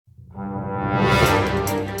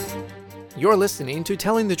You're listening to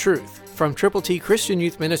Telling the Truth from Triple T Christian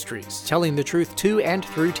Youth Ministries, telling the truth to and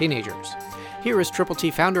through teenagers. Here is Triple T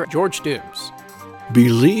founder George Dooms.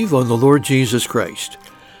 Believe on the Lord Jesus Christ.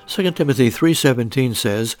 2 Timothy 3:17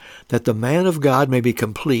 says that the man of God may be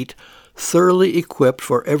complete, thoroughly equipped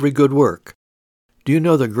for every good work. Do you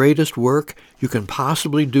know the greatest work you can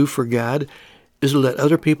possibly do for God is to let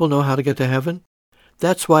other people know how to get to heaven?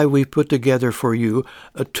 That's why we've put together for you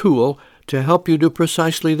a tool to help you do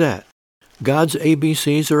precisely that. God's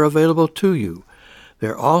ABCs are available to you.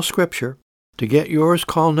 They're all Scripture. To get yours,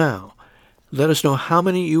 call now. Let us know how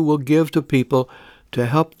many you will give to people to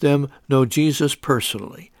help them know Jesus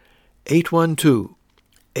personally.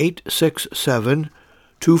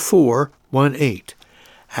 812-867-2418.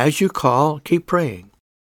 As you call, keep praying.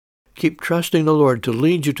 Keep trusting the Lord to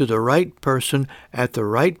lead you to the right person at the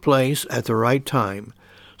right place at the right time,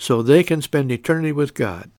 so they can spend eternity with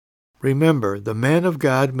God. Remember, the man of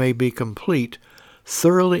God may be complete,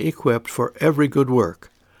 thoroughly equipped for every good work.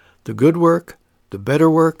 The good work, the better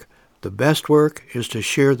work, the best work is to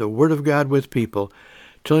share the Word of God with people,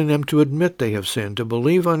 telling them to admit they have sinned, to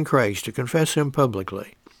believe on Christ, to confess Him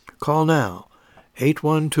publicly. Call now,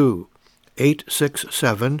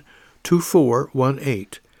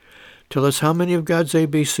 812-867-2418. Tell us how many of God's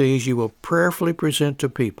ABCs you will prayerfully present to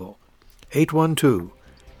people.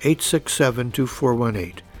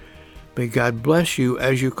 812-867-2418. May God bless you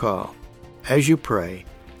as you call, as you pray,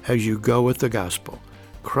 as you go with the gospel.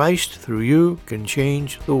 Christ, through you, can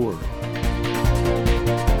change the world.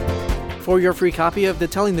 For your free copy of the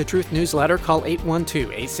Telling the Truth newsletter, call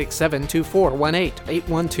 812-867-2418,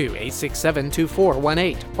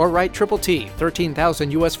 812-867-2418, or write Triple T,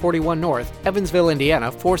 13,000 U.S. 41 North, Evansville,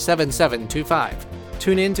 Indiana, 47725.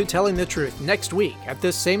 Tune in to Telling the Truth next week at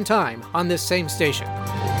this same time on this same station.